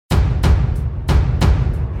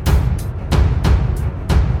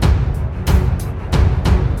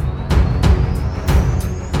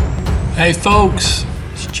Hey folks,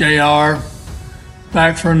 it's JR,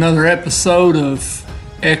 back for another episode of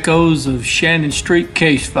Echoes of Shannon Street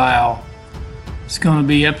Case File. It's going to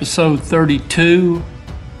be episode 32,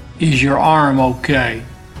 Is Your Arm Okay?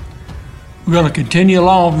 We're going to continue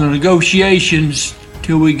along the negotiations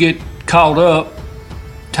till we get caught up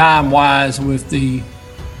time-wise with the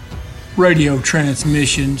radio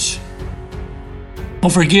transmissions.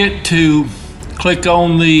 Don't forget to click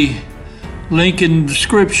on the link in the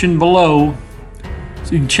description below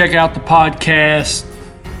so you can check out the podcast.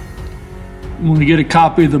 When you get a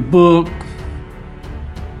copy of the book,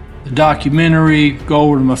 the documentary, go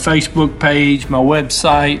over to my Facebook page, my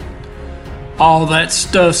website. All that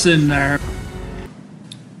stuff's in there.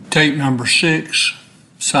 Tape number 6,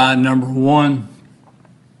 side number 1,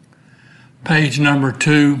 page number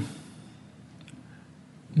 2.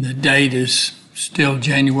 The date is still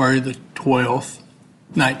January the 12th,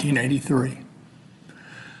 1983.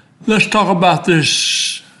 Let's talk about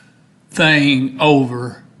this thing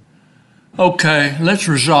over. Okay, let's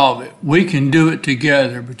resolve it. We can do it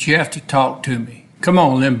together, but you have to talk to me. Come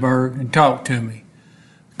on, Lindbergh, and talk to me.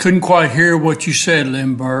 Couldn't quite hear what you said,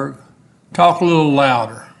 Lindbergh. Talk a little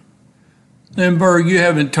louder. Lindbergh, you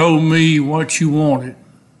haven't told me what you wanted.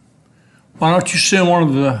 Why don't you send one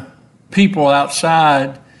of the people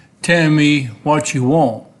outside telling me what you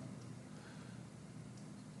want?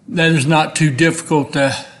 That is not too difficult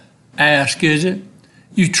to ask, is it?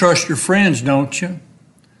 You trust your friends, don't you?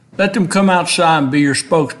 Let them come outside and be your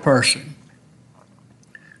spokesperson.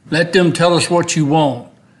 Let them tell us what you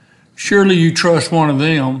want. Surely you trust one of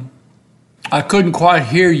them. I couldn't quite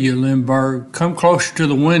hear you, Lindbergh. Come closer to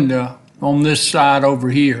the window on this side over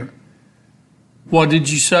here. What did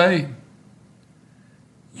you say?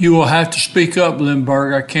 You will have to speak up,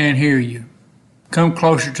 Lindbergh. I can't hear you. Come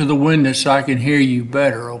closer to the window so I can hear you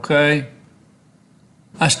better, okay?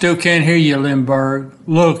 I still can't hear you, Lindbergh.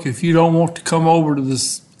 Look, if you don't want to come over to the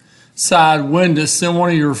side window, send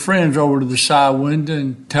one of your friends over to the side window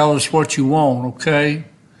and tell us what you want, okay?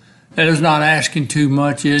 That is not asking too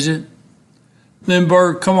much, is it?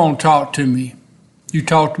 Lindbergh, come on, talk to me. You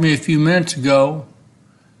talked to me a few minutes ago.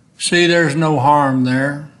 See, there's no harm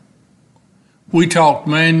there. We talked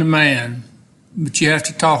man to man, but you have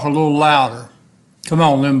to talk a little louder. Come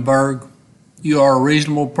on, Lindbergh. You are a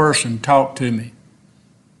reasonable person. Talk to me.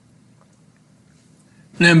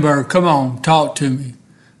 Lindbergh, come on, talk to me.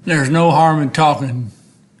 There's no harm in talking.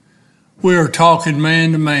 We are talking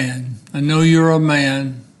man to man. I know you're a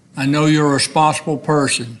man. I know you're a responsible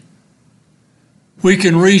person. We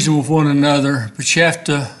can reason with one another, but you have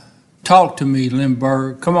to talk to me,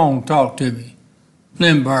 Lindbergh. Come on, talk to me.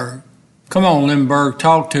 Lindbergh. Come on, Lindbergh,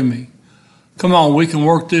 talk to me. Come on, we can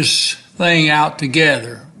work this thing out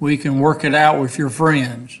together. We can work it out with your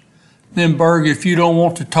friends. Lindbergh, if you don't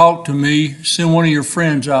want to talk to me, send one of your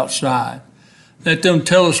friends outside. Let them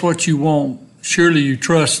tell us what you want. Surely you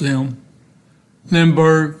trust them.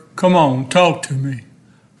 Lindbergh, come on, talk to me.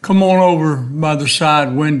 Come on over by the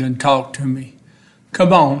side window and talk to me.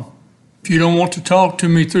 Come on. If you don't want to talk to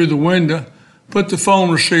me through the window, put the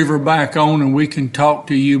phone receiver back on and we can talk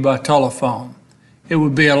to you by telephone. It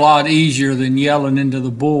would be a lot easier than yelling into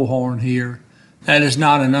the bullhorn here. That is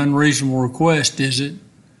not an unreasonable request, is it?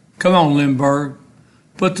 Come on, Lindbergh.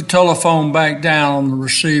 Put the telephone back down on the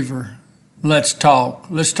receiver. Let's talk.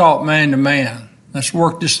 Let's talk man to man. Let's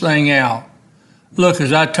work this thing out. Look,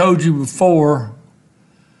 as I told you before,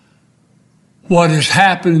 what has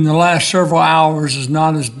happened in the last several hours is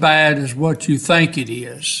not as bad as what you think it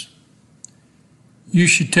is. You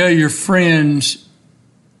should tell your friends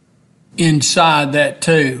inside that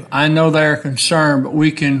too. I know they're concerned, but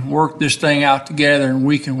we can work this thing out together and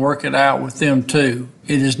we can work it out with them too.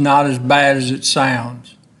 It is not as bad as it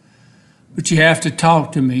sounds. But you have to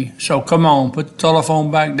talk to me. So come on, put the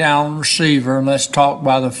telephone back down on the receiver and let's talk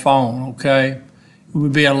by the phone, okay? It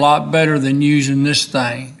would be a lot better than using this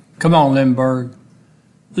thing. Come on, Lindbergh.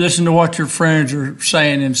 Listen to what your friends are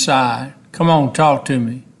saying inside. Come on, talk to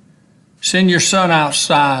me. Send your son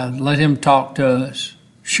outside. Let him talk to us.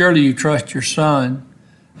 Surely you trust your son.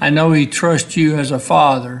 I know he trusts you as a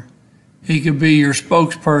father. He could be your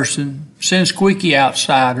spokesperson. Send Squeaky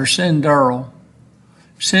outside or send Earl.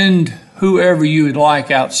 Send whoever you would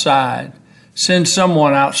like outside. Send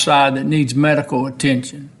someone outside that needs medical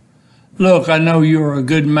attention. Look, I know you are a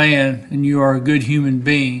good man and you are a good human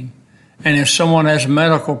being. And if someone has a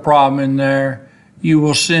medical problem in there, you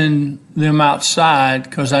will send them outside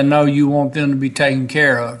because I know you want them to be taken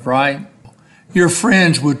care of, right? Your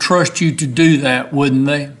friends would trust you to do that, wouldn't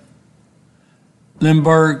they?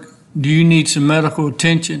 Lindbergh, do you need some medical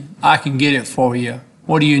attention? I can get it for you.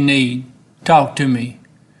 What do you need? Talk to me.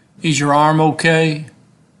 Is your arm okay?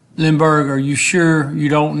 Lindbergh, are you sure you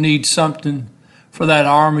don't need something for that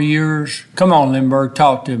arm of yours? Come on, Lindbergh,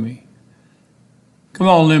 talk to me. Come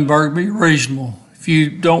on, Lindbergh, be reasonable. If you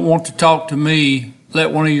don't want to talk to me,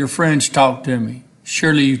 let one of your friends talk to me.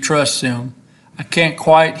 Surely you trust them. I can't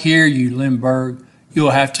quite hear you, Lindbergh.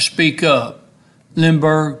 You'll have to speak up.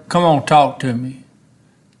 Lindbergh, come on, talk to me.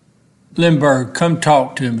 Lindbergh, come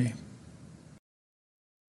talk to me.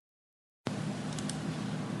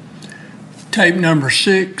 Tape number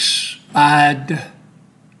 6, side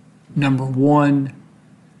number 1,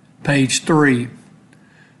 page 3.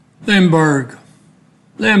 Lindbergh,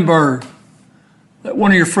 let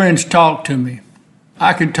one of your friends talk to me.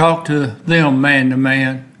 I could talk to them man to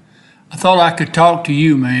man. I thought I could talk to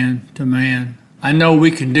you man to man. I know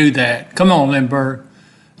we can do that. Come on, Lindbergh.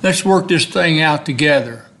 Let's work this thing out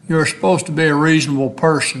together. You're supposed to be a reasonable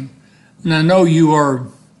person. And I know you are.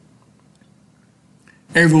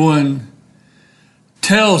 Everyone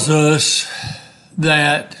tells us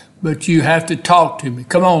that, but you have to talk to me.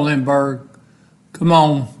 Come on, Lindbergh. Come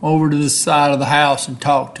on over to this side of the house and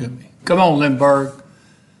talk to me. Come on, Lindbergh.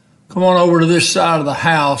 Come on over to this side of the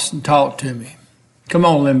house and talk to me. Come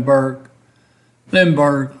on, Lindbergh.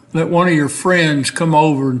 Lindbergh, let one of your friends come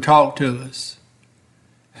over and talk to us.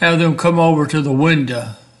 Have them come over to the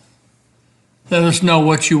window. Let us know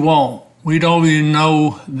what you want. We don't even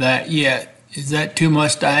know that yet. Is that too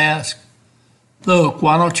much to ask? Look,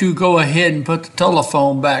 why don't you go ahead and put the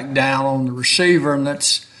telephone back down on the receiver and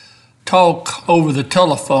let's talk over the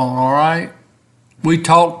telephone, all right? We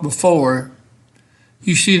talked before.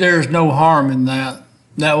 You see, there's no harm in that.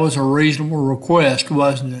 That was a reasonable request,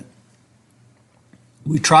 wasn't it?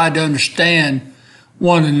 We tried to understand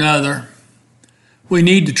one another. We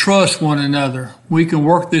need to trust one another. We can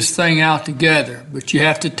work this thing out together, but you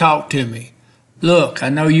have to talk to me. Look, I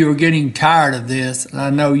know you are getting tired of this, and I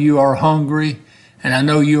know you are hungry, and I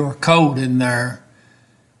know you are cold in there.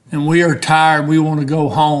 And we are tired, we want to go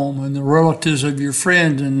home, and the relatives of your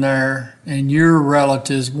friends in there and your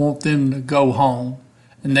relatives want them to go home.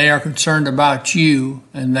 And they are concerned about you,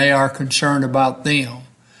 and they are concerned about them.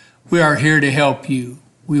 We are here to help you.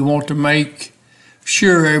 We want to make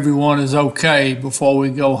sure everyone is okay before we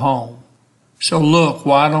go home. So look,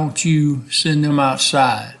 why don't you send them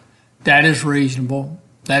outside? That is reasonable.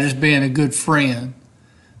 That is being a good friend.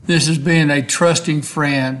 This is being a trusting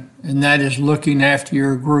friend, and that is looking after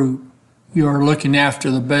your group. You are looking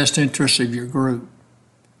after the best interests of your group.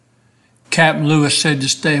 Captain Lewis said to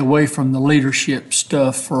stay away from the leadership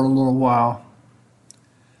stuff for a little while.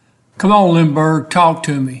 Come on, Lindbergh, talk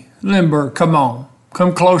to me. Lindbergh, come on.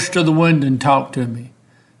 Come closer to the window and talk to me.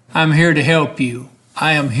 I'm here to help you.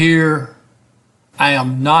 I am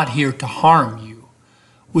not here to harm you.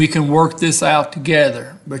 We can work this out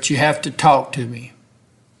together, but you have to talk to me.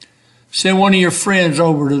 Send one of your friends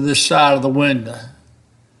over to this side of the window.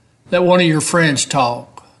 Let one of your friends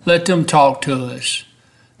talk. Let them talk to us.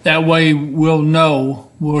 That way we'll know,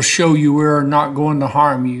 we'll show you we're not going to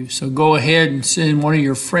harm you. So go ahead and send one of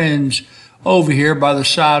your friends over here by the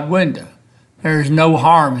side window. There's no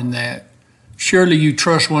harm in that. Surely you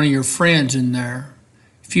trust one of your friends in there.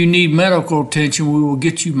 If you need medical attention, we will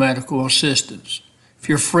get you medical assistance. If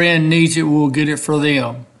your friend needs it, we'll get it for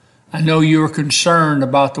them. I know you are concerned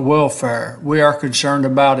about the welfare. We are concerned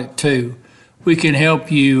about it too. We can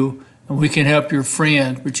help you and we can help your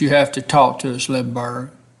friend, but you have to talk to us, Lindbergh.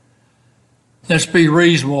 Let's be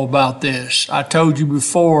reasonable about this. I told you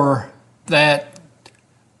before that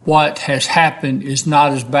what has happened is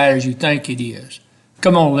not as bad as you think it is.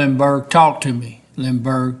 Come on, Lindbergh, talk to me.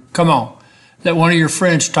 Lindbergh, come on. Let one of your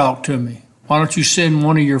friends talk to me. Why don't you send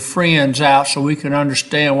one of your friends out so we can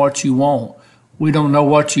understand what you want? We don't know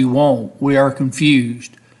what you want. We are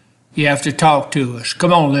confused. You have to talk to us.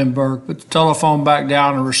 Come on, Lindbergh. Put the telephone back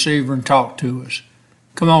down the receiver and talk to us.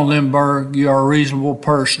 Come on, Lindbergh. You are a reasonable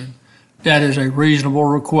person. That is a reasonable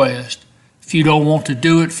request. If you don't want to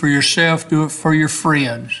do it for yourself, do it for your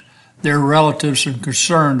friends. Their relatives are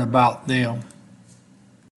concerned about them.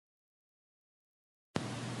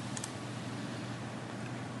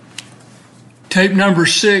 Tape number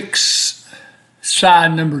 6,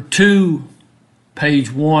 side number 2,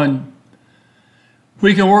 page 1.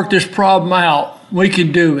 We can work this problem out. We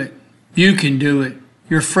can do it. You can do it.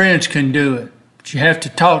 Your friends can do it. But you have to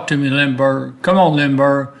talk to me, Lindbergh. Come on,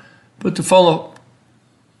 Lindbergh. Put the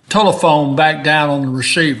telephone back down on the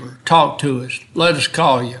receiver. Talk to us. Let us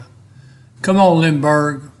call you. Come on,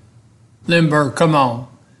 Lindbergh. Lindbergh, come on.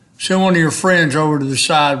 Send one of your friends over to the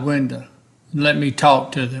side window and let me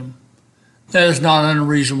talk to them. That is not an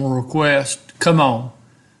unreasonable request. Come on.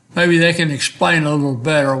 Maybe they can explain a little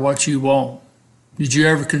better what you want. Did you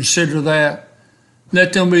ever consider that?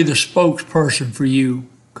 Let them be the spokesperson for you.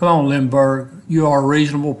 Come on, Lindbergh. You are a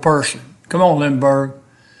reasonable person. Come on, Lindbergh.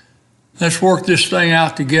 Let's work this thing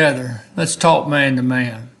out together. Let's talk man to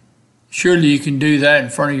man. Surely you can do that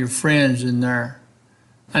in front of your friends in there.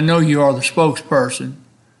 I know you are the spokesperson,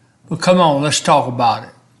 but come on, let's talk about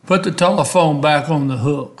it. Put the telephone back on the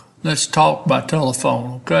hook. Let's talk by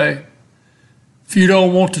telephone, okay? If you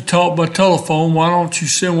don't want to talk by telephone, why don't you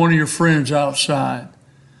send one of your friends outside?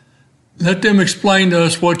 Let them explain to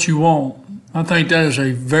us what you want. I think that is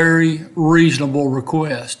a very reasonable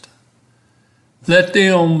request. Let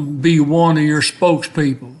them be one of your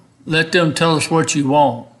spokespeople. Let them tell us what you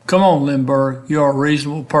want. Come on, Lindbergh, you're a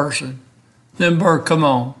reasonable person. Lindbergh, come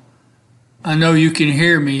on. I know you can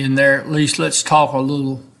hear me in there. At least let's talk a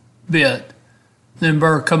little bit.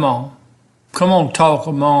 Lindbergh, come on. Come on, talk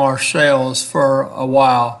among ourselves for a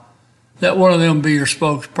while. Let one of them be your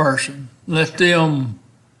spokesperson. Let them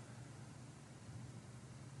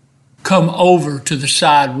come over to the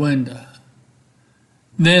side window.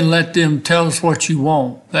 Then let them tell us what you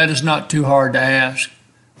want. That is not too hard to ask.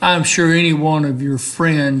 I'm sure any one of your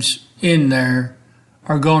friends in there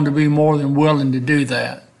are going to be more than willing to do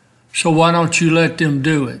that. So why don't you let them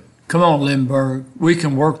do it? Come on, Lindbergh. We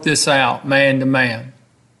can work this out man to man.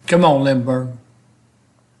 Come on, Lindbergh.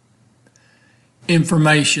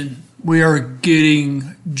 Information. We are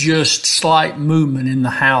getting just slight movement in the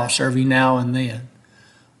house every now and then.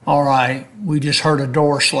 All right, we just heard a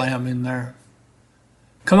door slam in there.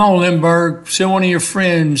 Come on, Lindbergh. Send one of your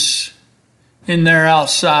friends in there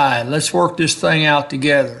outside. Let's work this thing out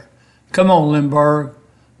together. Come on, Lindbergh.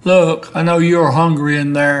 Look, I know you're hungry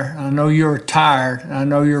in there. I know you're tired. I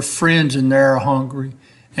know your friends in there are hungry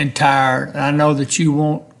and tired. And I know that you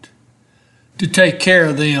want to take care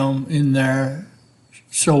of them in there.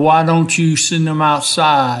 So why don't you send them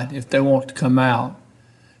outside if they want to come out?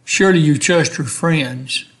 Surely you trust your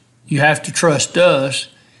friends. You have to trust us.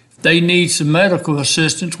 If they need some medical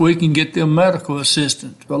assistance, we can get them medical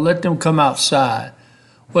assistance. But let them come outside.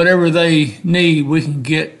 Whatever they need, we can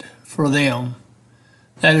get for them.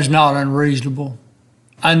 That is not unreasonable.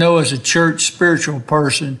 I know as a church spiritual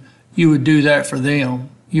person, you would do that for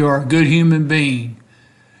them. You are a good human being.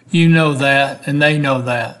 You know that, and they know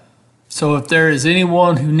that. So if there is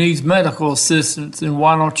anyone who needs medical assistance, then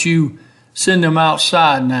why don't you send them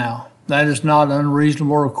outside now? That is not an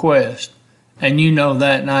unreasonable request. And you know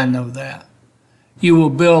that, and I know that. You will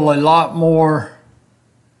build a lot more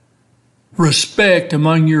respect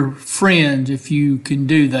among your friends if you can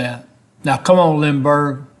do that. Now, come on,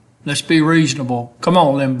 Lindbergh. Let's be reasonable. Come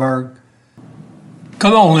on, Lindbergh.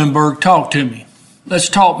 Come on, Lindbergh, talk to me. Let's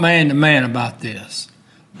talk man to man about this.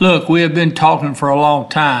 Look, we have been talking for a long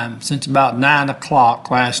time, since about 9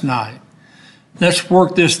 o'clock last night. Let's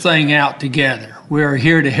work this thing out together. We are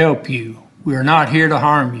here to help you. We are not here to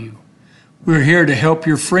harm you. We're here to help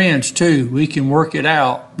your friends, too. We can work it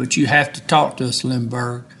out, but you have to talk to us,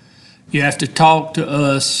 Lindbergh. You have to talk to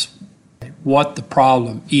us what the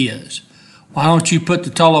problem is. Why don't you put the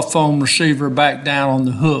telephone receiver back down on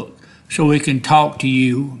the hook so we can talk to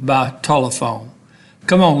you by telephone?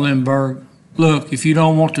 Come on, Lindbergh. Look, if you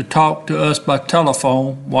don't want to talk to us by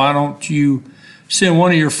telephone, why don't you send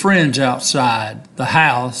one of your friends outside the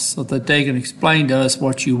house so that they can explain to us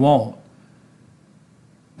what you want?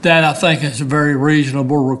 That, I think, is a very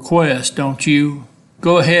reasonable request, don't you?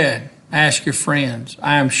 Go ahead, ask your friends.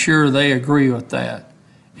 I am sure they agree with that.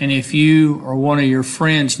 And if you or one of your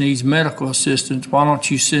friends needs medical assistance, why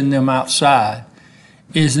don't you send them outside?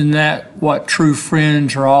 Isn't that what true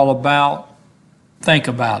friends are all about? Think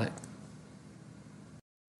about it.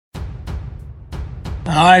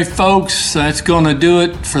 All right, folks, that's going to do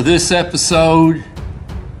it for this episode.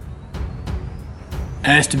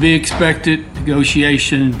 As to be expected,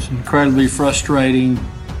 negotiations incredibly frustrating.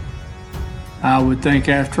 I would think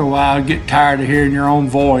after a while I'd get tired of hearing your own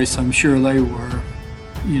voice. I'm sure they were.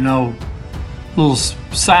 You know, little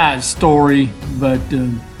side story, but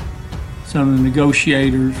some of the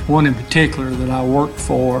negotiators, one in particular that I worked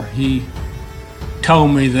for, he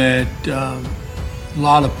told me that a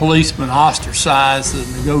lot of policemen ostracized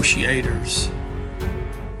the negotiators,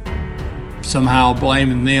 somehow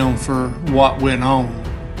blaming them for what went on.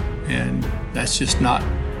 And that's just not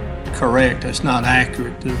correct. That's not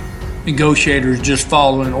accurate. The negotiators just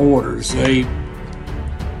following orders. I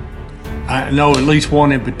know at least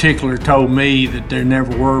one in particular told me that there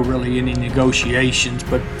never were really any negotiations,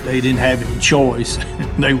 but they didn't have any choice.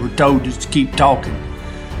 They were told just to keep talking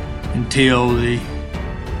until the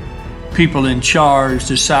people in charge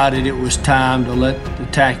decided it was time to let the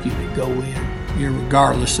TAC unit go in,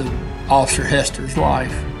 regardless of Officer Hester's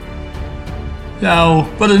life.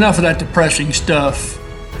 No, but enough of that depressing stuff.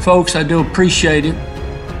 Folks, I do appreciate it.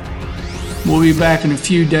 We'll be back in a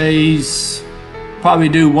few days. Probably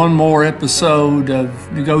do one more episode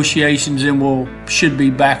of negotiations and should be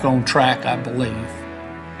back on track, I believe.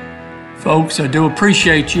 Folks, I do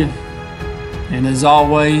appreciate you. And as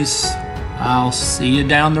always, I'll see you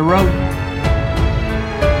down the road.